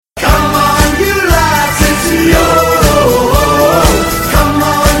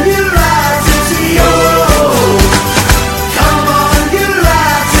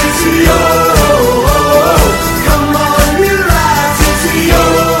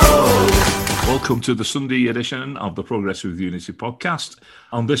Welcome to the Sunday edition of the Progressive Unity podcast.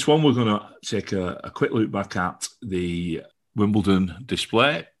 On this one, we're going to take a quick look back at the Wimbledon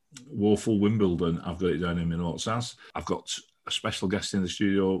display. Woeful Wimbledon, I've got it down in my notes as. I've got a special guest in the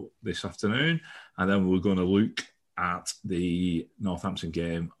studio this afternoon, and then we're going to look at the Northampton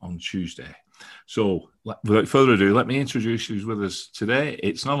game on Tuesday. So, without further ado, let me introduce who's with us today.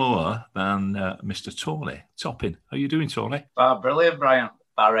 It's none other than Mr. Tony Topping. How are you doing, Tony? Brilliant, Brian.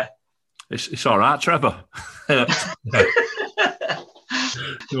 Barry. It's all right, Trevor.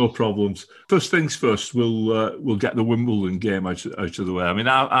 No problems. First things first, we'll get the Wimbledon game out of the way. I mean,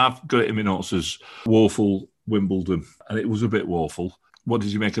 I've got it in my notes as woeful Wimbledon, and it was a bit woeful. What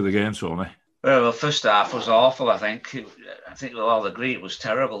did you make of the game, Tony? Well, first half was awful, I think. I think we'll all agree it was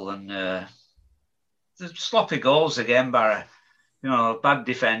terrible. And the sloppy goals again, Barry. You know, bad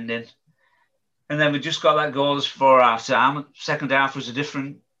defending. And then we just got that goals for half time. Second half was a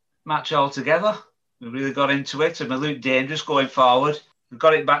different match altogether. We really got into it, and we looked dangerous going forward. We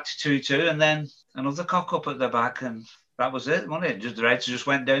got it back to 2-2, and then another cock up at the back, and that was it, wasn't it? Just the Reds just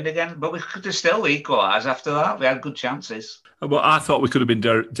went down again. But we could have still equalised after that. We had good chances. Well, I thought we could have been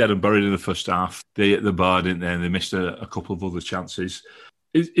dead and buried in the first half. They hit the bar, didn't they? And they missed a couple of other chances.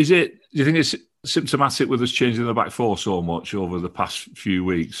 Do you think it's symptomatic with us changing the back four so much over the past few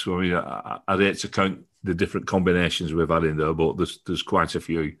weeks? I mean, I'd hate to count the different combinations we've had in there, but there's quite a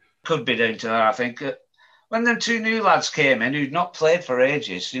few. Could be down to that, I think. When them two new lads came in who'd not played for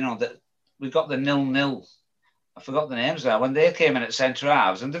ages, you know, that we got the 0-0. I forgot the names now. When they came in at centre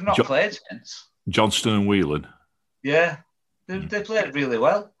halves, and they've not played since. Johnston and Whelan. Yeah, they played really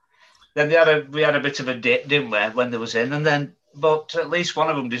well. Then we had a bit of a dip, didn't we, when they was in, but at least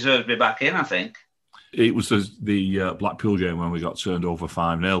one of them deserves to be back in, I think. It was the Blackpool game when we got turned over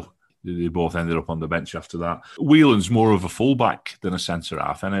 5-0. They both ended up on the bench after that. Whelan's more of a fullback than a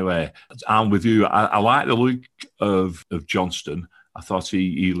centre-half anyway. I'm with you. I like the look of Johnston. I thought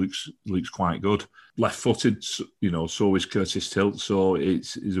he looks quite good. Left-footed, you know, so is Curtis Tilt. So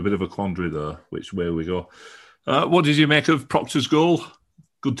it's a bit of a quandary there, which way we go. What did you make of Proctor's goal?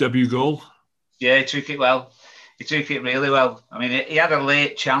 Good debut goal. Yeah, he took it well. He took it really well. I mean, he had a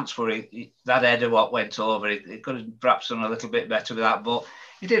late chance for it. That header what went over. He could have perhaps done a little bit better with that, but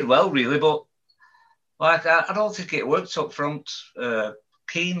he did well, really. But like, I don't think it worked up front.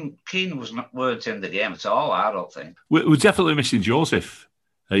 Keane weren't in the game at all, I don't think. We're definitely missing Joseph.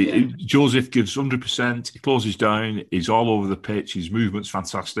 Joseph gives 100%. He closes down. He's all over the pitch. His movement's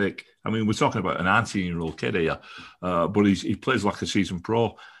fantastic. I mean, we're talking about an 19-year-old kid here, but he plays like a seasoned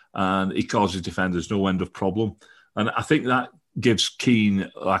pro, and he causes defenders no end of problem. And I think that gives Keane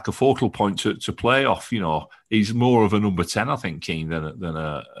like a focal point to play off. You know, he's more of a number 10, I think, Keane, than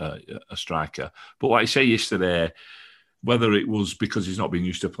a striker. But like I say yesterday, whether it was because he's not been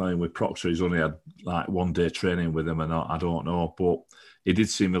used to playing with Proctor, he's only had like 1 day training with him or not, I don't know. But he did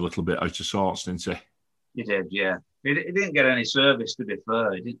seem a little bit out of sorts, didn't he? He did, yeah. He didn't get any service, to be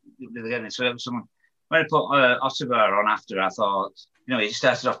fair. He didn't get any service. When I put Otterberg on after, I thought, you know, he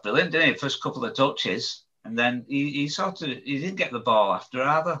started off brilliant, didn't he? First couple of touches, and then he didn't get the ball after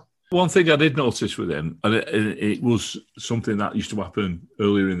either. One thing I did notice with him, and it was something that used to happen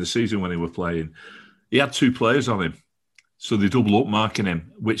earlier in the season when he was playing, he had 2 players on him. So they double up marking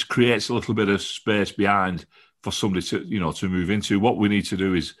him, which creates a little bit of space behind for somebody to move into. What we need to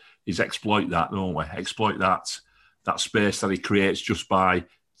do is exploit that, don't we? Exploit that space that he creates just by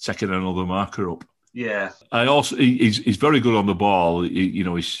taking another marker up. Yeah. He's very good on the ball.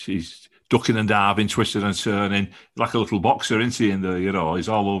 He's ducking and diving, twisting and turning, like a little boxer, isn't he? He's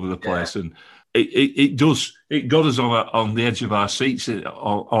all over the place, and it got us on the edge of our seats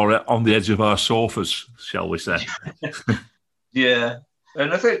or on the edge of our sofas, shall we say? Yeah.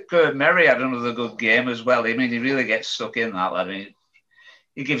 And I think Merry had another good game as well. I mean, he really gets stuck in that. I mean,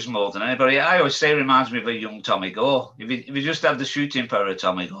 he gives more than anybody. I always say he reminds me of a young Tommy Gore. If he just had the shooting power of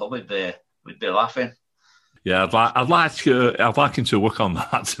Tommy Gore, we'd be laughing. Yeah, I'd like him to work on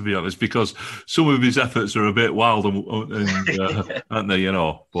that, to be honest, because some of his efforts are a bit wild, aren't they? You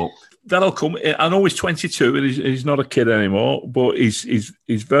know, but that'll come. I know he's 22 and he's not a kid anymore, but he's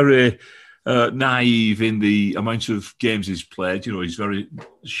very naive in the amount of games he's played. You know, he's very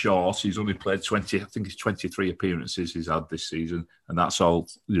short. He's only played 20. I think it's 23 appearances he's had this season, and that's all.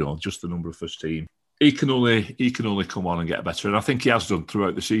 You know, just the number of first team. He can only come on and get better, and I think he has done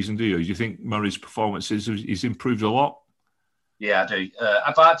throughout the season. Do you? Do you think Murray's performances he's improved a lot? Yeah, I do.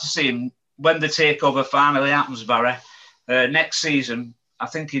 I'd like to see him when the takeover finally happens, Barry. Next season, I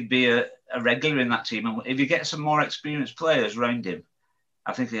think he'd be a regular in that team, and if you get some more experienced players around him,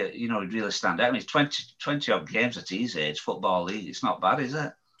 I think he'd really stand out. I mean, it's 20 odd games at his age, football league. It's not bad, is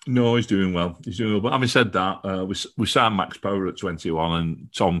it? No, he's doing well. He's doing well. But having said that, we signed Max Power at 21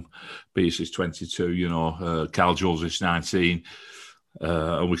 and Tom Beers is 22, Carl Joseph's 19.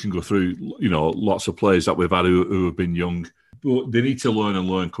 And we can go through, lots of players that we've had who have been young. But they need to learn and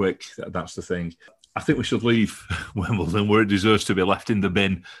learn quick. That's the thing. I think we should leave Wimbledon where it deserves to be left in the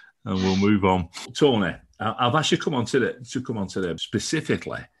bin and we'll move on. Tony, I've actually come on today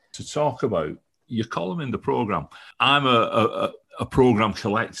specifically to talk about your column in the programme. I'm a programme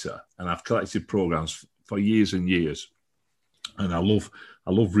collector and I've collected programmes for years and years. And I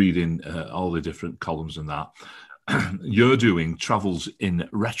love reading all the different columns and that. You're doing Travels in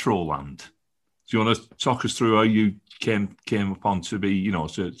Retroland. Do you want to talk us through how you came upon to be,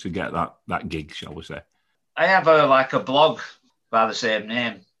 to get that gig, shall we say? I have a blog by the same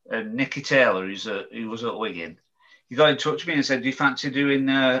name. Nicky Taylor, who was at Wigan, he got in touch with me and said, "Do you fancy doing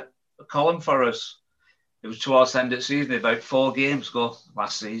a column for us?" It was towards the end of the season, about 4 games ago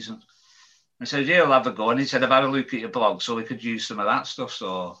last season. I said, "Yeah, I'll have a go." And he said, "I've had a look at your blog, so we could use some of that stuff."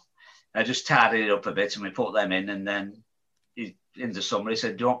 So I just tidied it up a bit and we put them in. And then in the summer, he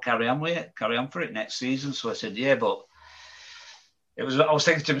said, "Don't carry on with it. Carry on for it next season." So I said, "Yeah, but I was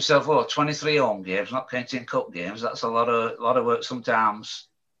thinking to myself, 23 home games, not counting cup games. That's a lot of work sometimes,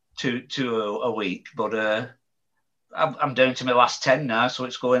 two a week. But I'm down to my last 10 now, so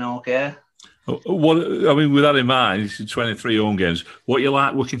it's going okay." With that in mind, it's 23 home games. What you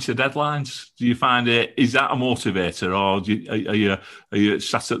like working to deadlines? Do you find is that a motivator, or are you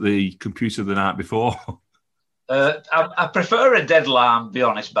sat at the computer the night before? I prefer a deadline, to be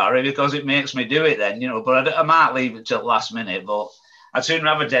honest, Barry, because it makes me do it then, But I might leave it till last minute, but I'd sooner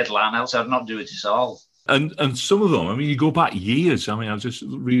have a deadline, else I'd not do it at all. And some of them, you go back years. I was just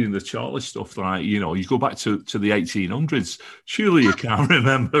reading the Charlie stuff, you go back to the 1800s. Surely you can't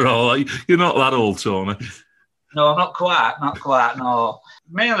remember all. You're not that old, Tony. No, not quite, no.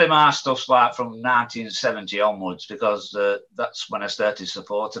 Mainly my stuff's like from 1970 onwards, because that's when I started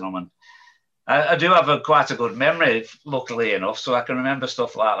supporting them. And I do have quite a good memory, luckily enough, so I can remember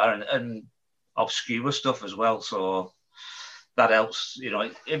stuff like that and obscure stuff as well. So that helps,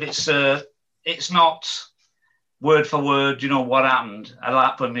 if it's not word for word, what happened. I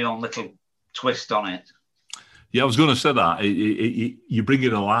like putting my own little twist on it. Yeah, I was going to say that. You bring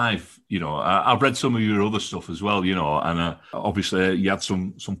it alive, I've read some of your other stuff as well, and obviously you had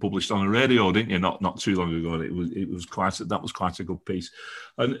some published on the radio, didn't you? Not too long ago. And that was quite a good piece,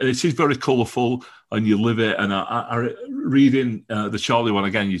 and it is very colourful, and you live it. And I reading the Charlie one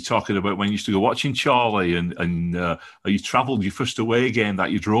again. You're talking about when you used to go watching Charlie, and you travelled your first away game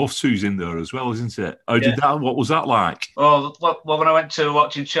that you drove to's in there as well, isn't it? Did that? What was that like? Well, when I went to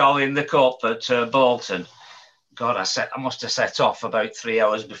watching Charlie in the Cup at Bolton. God, I must have set off about 3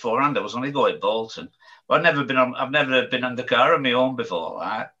 hours beforehand. I was only going to Bolton. But I've never been in the car on my own before.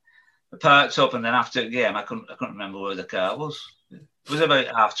 Right? I parked up, and then after the game, I couldn't remember where the car was. It was about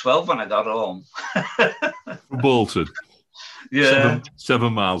 12:30 when I got home. From Bolton? Yeah.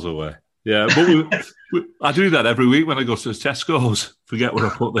 7 miles away. Yeah, but I do that every week when I go to Tesco's. Forget where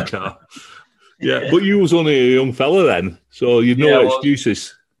I put the car. Yeah, but you was only a young fella then, so you'd no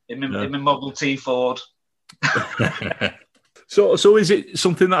excuses. In my Model T Ford. So is it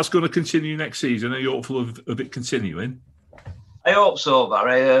something that's going to continue next season? Are you hopeful of it continuing? I hope so,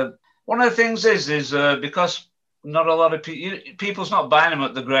 Barry. One of the things is because not a lot of people's not buying them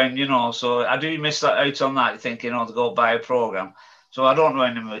at the ground, so I do miss that out on that, thinking, to go buy a programme. So I don't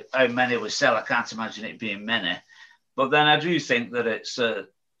know how many we sell. I can't imagine it being many. But then I do think that it's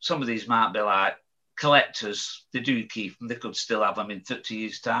some of these might be like collectors. They do keep them. They could still have them in 30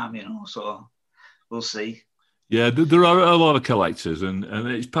 years' time, so we'll see. Yeah, there are a lot of collectors, and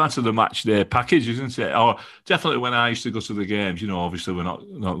it's part of the match day package, isn't it? Or definitely when I used to go to the games, obviously we're not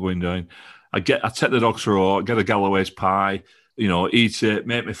going down. I take the dogs for a walk, get a Galloway's pie, eat it,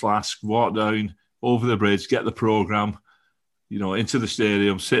 make my flask, walk down over the bridge, get the programme, into the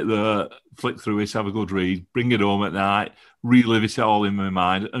stadium, sit there, flick through it, have a good read, bring it home at night, relive it all in my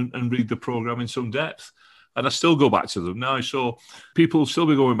mind, and read the programme in some depth. And I still go back to them now. So people will still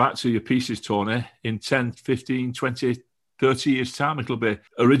be going back to your pieces, Tony, in 10, 15, 20, 30 years' time. It'll be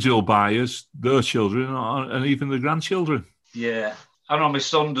original buyers, their children, and even the grandchildren. Yeah. I know my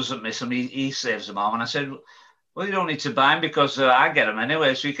son doesn't miss them. He saves them all. And I said, well, you don't need to buy them because I get them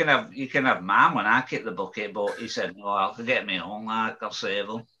anyway. So you can have mine when I kick the bucket. But he said, no, I'll get me own. I'll save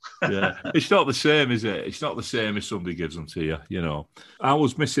them. Yeah, it's not the same, is it? It's not the same if somebody gives them to you. I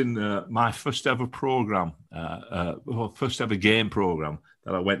was missing my first ever programme, first ever game programme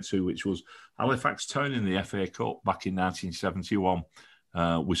that I went to, which was Halifax Town in the FA Cup back in 1971.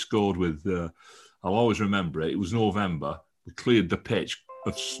 We scored with, I'll always remember it. It was November. We cleared the pitch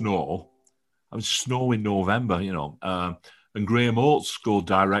of snow. I was snow in November, and Graham Oates scored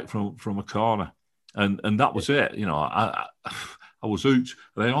direct from a corner, and that was it. I was hooked.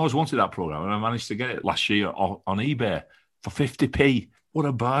 I always wanted that program, and I managed to get it last year on eBay for 50p. What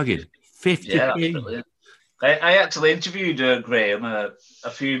a bargain! 50p. Yeah, that's brilliant. I actually interviewed Graham a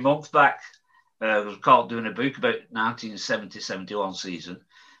few months back. I was caught doing a book about 1970-71 season,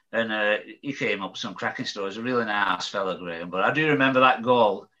 and he came up with some cracking stories. A really nice fella, Graham. But I do remember that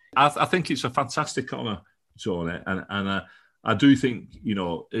goal. I think it's a fantastic honour, Tony, and I do think,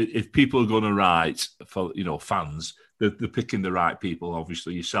 if people are going to write for, fans, they're picking the right people.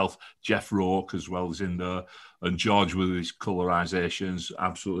 Obviously, yourself, Jeff Rourke as well is in there, and George with his colourisations,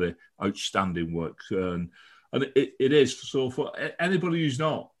 absolutely outstanding work. And it is. So for anybody who's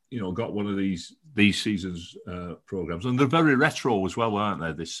not, got one of these season's programmes, and they're very retro as well, aren't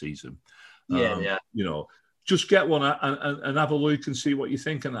they, this season? Yeah. Just get one and have a look and see what you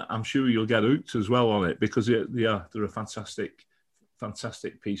think, and I'm sure you'll get hooked as well on it, because they're a fantastic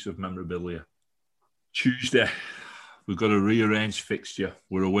piece of memorabilia. Tuesday, we've got a rearranged fixture.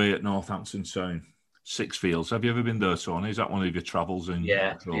 We're away at Northampton Town, Sixfields. Have you ever been there, Tony? Is that one of your travels?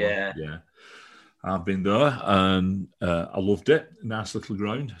 Yeah. I've been there and I loved it. Nice little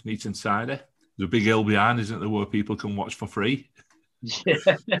ground, neat and tidy. There's a big hill behind, isn't there, where people can watch for free? Yeah.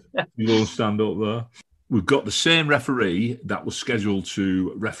 You go stand up there. We've got the same referee that was scheduled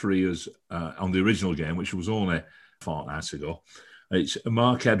to referee us on the original game, which was only a fortnight ago. It's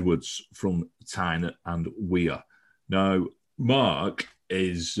Mark Edwards from Tyne and Weir. Now, Mark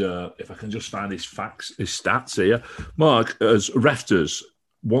is, if I can just find his stats here, Mark has refed us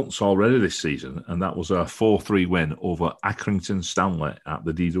once already this season, and that was a 4-3 win over Accrington Stanley at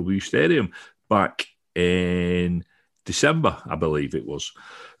the DW Stadium back in December, I believe it was.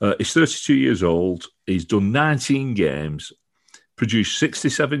 He's 32 years old. He's done 19 games, produced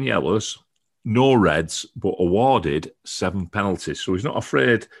 67 yellows, no reds, but awarded 7 penalties. So he's not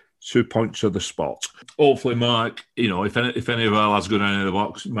afraid to point to the spot. Hopefully, Mark, if any of our lads go down in the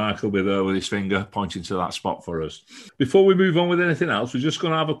box, Mark will be there with his finger pointing to that spot for us. Before we move on with anything else, we're just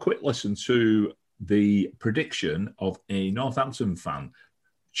going to have a quick listen to the prediction of a Northampton fan,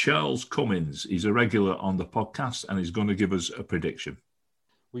 Charles Cummins. He's a regular on the podcast, and he's going to give us a prediction.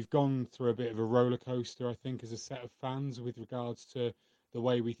 We've gone through a bit of a roller coaster, I think, as a set of fans with regards to the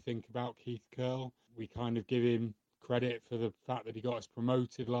way we think about Keith Curle. We kind of give him credit for the fact that he got us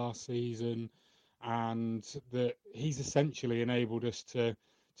promoted last season, and that he's essentially enabled us to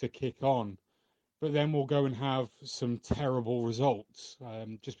kick on. But then we'll go and have some terrible results.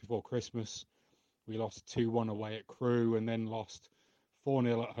 Just before Christmas, we lost 2-1 away at Crewe, and then lost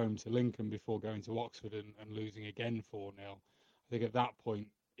 4-0 at home to Lincoln before going to Oxford and losing again 4-0. I think at that point,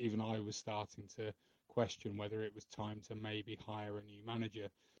 even I was starting to question whether it was time to maybe hire a new manager.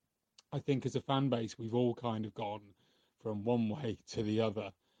 I think as a fan base, we've all kind of gone from one way to the other.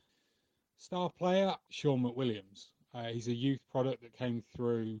 Star player, Sean McWilliams. He's a youth product that came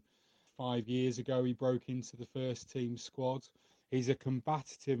through 5 years ago. He broke into the first team squad. He's a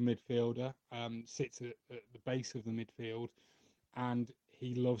combative midfielder, sits at the base of the midfield, and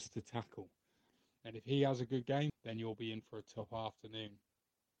he loves to tackle. And if he has a good game, then you'll be in for a tough afternoon.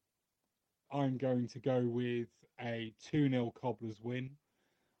 I'm going to go with a 2-0 Cobblers win.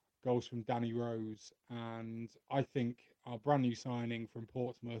 Goals from Danny Rose. And I think our brand new signing from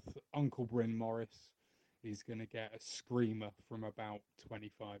Portsmouth, Uncle Bryn Morris, is going to get a screamer from about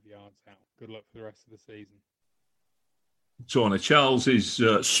 25 yards out. Good luck for the rest of the season. Tony, Charles is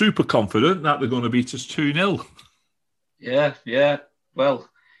super confident that they're going to beat us 2-0. Yeah. Well,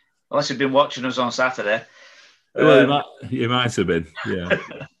 unless you've been watching us on Saturday. Well, he might have been, yeah.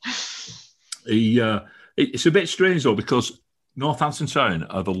 It's a bit strange, though, because Northampton Town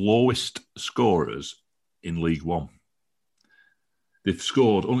are the lowest scorers in League One. They've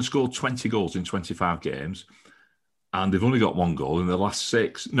only scored 20 goals in 25 games, and they've only got 1 goal in the last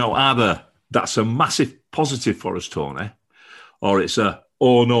 6. Now, either that's a massive positive for us, Tony, or it's a,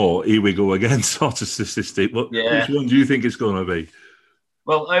 oh no, here we go again sort of statistic. But Which one do you think it's going to be?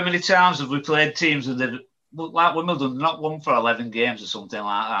 Well, how many times have we played teams like Wimbledon, not won for 11 games or something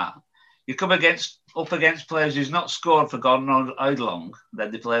like that? You come up against players who's not scored for God knows how long,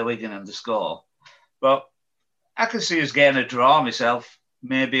 then they play Wigan and they score. But I can see us getting a draw myself,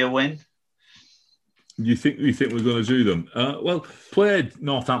 maybe a win. You think we're going to do them? Well, played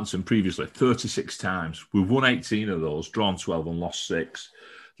Northampton previously 36 times. We've won 18 of those, drawn 12 and lost 6.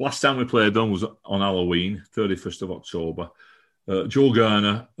 Last time we played them was on Halloween, 31st of October. Joe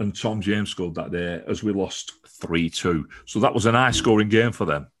Garner and Tom James scored that day as we lost 3-2. So that was a nice scoring game for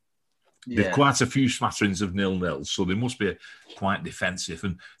them. They've quite a few smatterings of 0-0, so they must be quite defensive.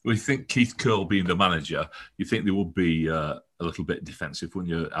 And we think Keith Curle being the manager, you think they would be a little bit defensive when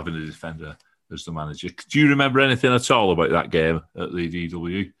you're having a defender as the manager. Do you remember anything at all about that game at the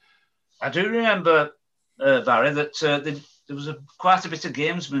DW? I do remember, Barry, that there was quite a bit of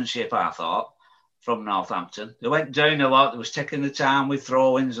gamesmanship, I thought, from Northampton. They went down a lot. They was taking the time with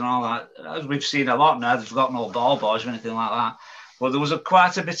throw-ins and all that. As we've seen a lot now, they've got no ball boys or anything like that. But there was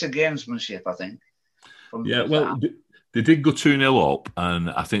quite a bit of gamesmanship, I think. Yeah, well, they did go 2-0 up, and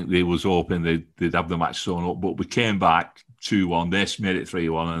I think they was hoping they'd have the match sewn up, but we came back 2-1. They made it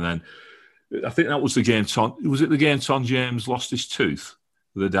 3-1, and then I think that was the game. Was it the game Tom James lost his tooth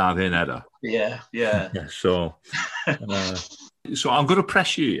with a diving header? Yeah. So I'm going to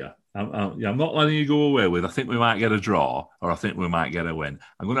press you here. I'm not letting you go away with I think we might get a draw or I think we might get a win.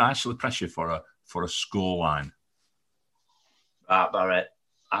 I'm going to actually press you for a score line. Right, Barrett.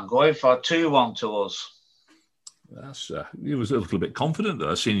 I'm going for 2-1 to us. That's you was a little bit confident there.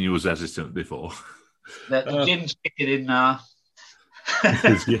 I've seen you was hesitant before. The gin's kicking in now.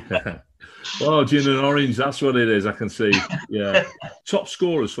 Yeah. Oh, gin and orange, that's what it is, I can see. Yeah. Top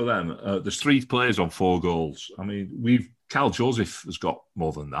scorers for them. There's 3 players on 4 goals. I mean, Cal Joseph has got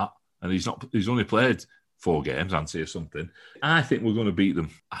more than that, and he's only played 4 games, hasn't he, or something. I think we're going to beat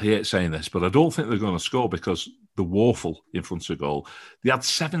them. I hate saying this, but I don't think they're going to score because the woeful in front of goal. They had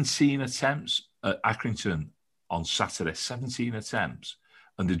 17 attempts at Accrington on Saturday, 17 attempts,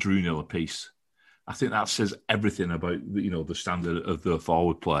 and they drew 0 apiece. I think that says everything about the standard of the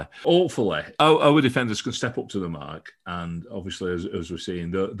forward play. Hopefully, our defenders can step up to the mark, and obviously, as we're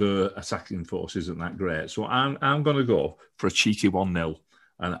seeing, the attacking force isn't that great. So I'm going to go for a cheeky 1-0,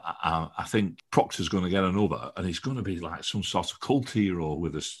 and I think Proctor's going to get another, and he's going to be like some sort of cult hero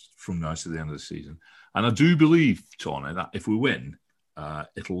with us from now to the end of the season. And I do believe, Tony, that if we win,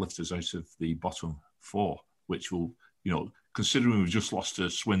 it'll lift us out of the bottom 4, which will, considering we've just lost to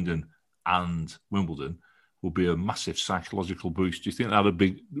Swindon and Wimbledon, will be a massive psychological boost. Do you think that'd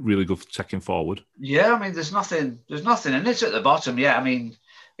be really good for taking forward? Yeah, I mean, there's nothing in it at the bottom. Yeah, I mean,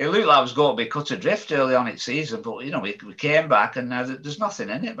 it looked like it was going to be cut adrift early on its season, but we came back, and now there's nothing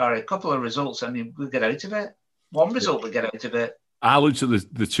in it, Barry. A couple of results, and we'll get out of it. One result, we'll get out of it. I looked at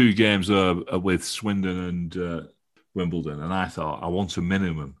the 2 games with Swindon and Wimbledon, and I thought I want a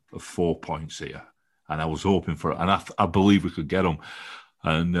minimum of 4 points here, and I was hoping for it, and I believe we could get them.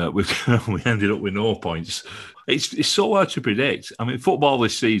 And we ended up with no points. It's so hard to predict. I mean, football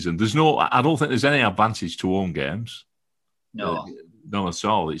this season, I don't think there's any advantage to home games. No. None at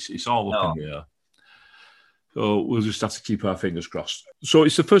all. It's all up in the air. So we'll just have to keep our fingers crossed. So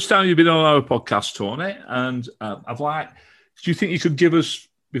it's the first time you've been on our podcast, Tony, and do you think you could give us,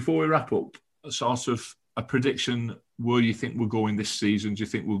 before we wrap up, a sort of a prediction where you think we're going this season? Do you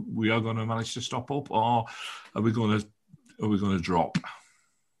think we are going to manage to stop up, or are we going to drop?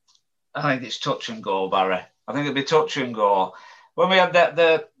 I think it's touch and go, Barry. I think it'll be touch and go. When we had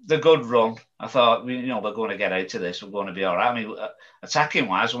the good run, I thought, we're going to get out of this. We're going to be all right. I mean,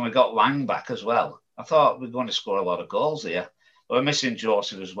 attacking-wise, when we got Lang back as well, I thought we're going to score a lot of goals here. But we're missing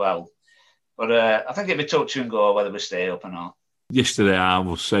Joseph as well. But I think it'll be touch and go whether we stay up or not. Yesterday, I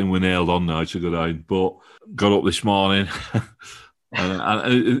was saying we nailed on now to go down, but got up this morning.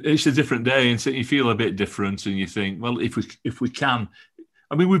 and it's a different day, and you feel a bit different, and you think, well, if we can...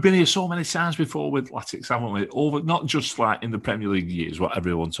 I mean, we've been here so many times before with Latics, haven't we? Not just like in the Premier League years, what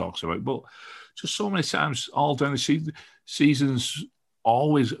everyone talks about, but just so many times all down the seasons,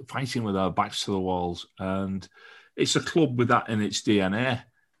 always fighting with our backs to the walls. And it's a club with that in its DNA.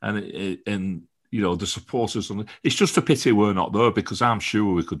 And the supporters. It's just a pity we're not there, because I'm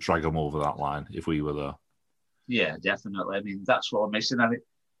sure we could drag them over that line if we were there. Yeah, definitely. I mean, that's what we're missing. I think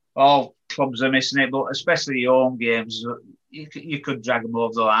all clubs are missing it, but especially your home games, you could drag them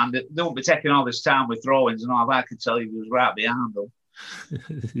over the line. They won't be taking all this time with throw-ins and all that. I could tell you was right behind them.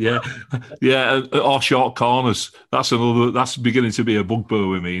 yeah, or short corners. That's beginning to be a bugbear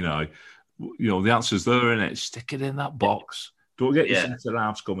with me now. The answer's there, innit? Stick it in that box. Don't get your centre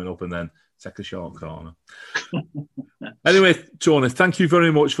halves coming up and then take a short corner. Anyway, Tony, thank you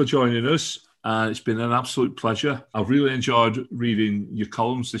very much for joining us. It's been an absolute pleasure. I've really enjoyed reading your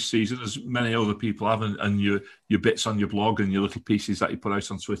columns this season, as many other people have, and your bits on your blog and your little pieces that you put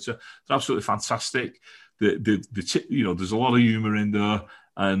out on Twitter. It's absolutely fantastic. There's a lot of humour in there,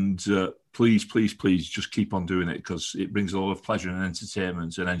 and please just keep on doing it, because it brings a lot of pleasure and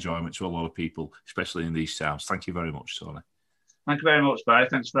entertainment and enjoyment to a lot of people, especially in these times. Thank you very much, Tony. Thank you very much, Barry.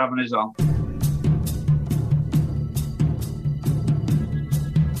 Thanks for having us on.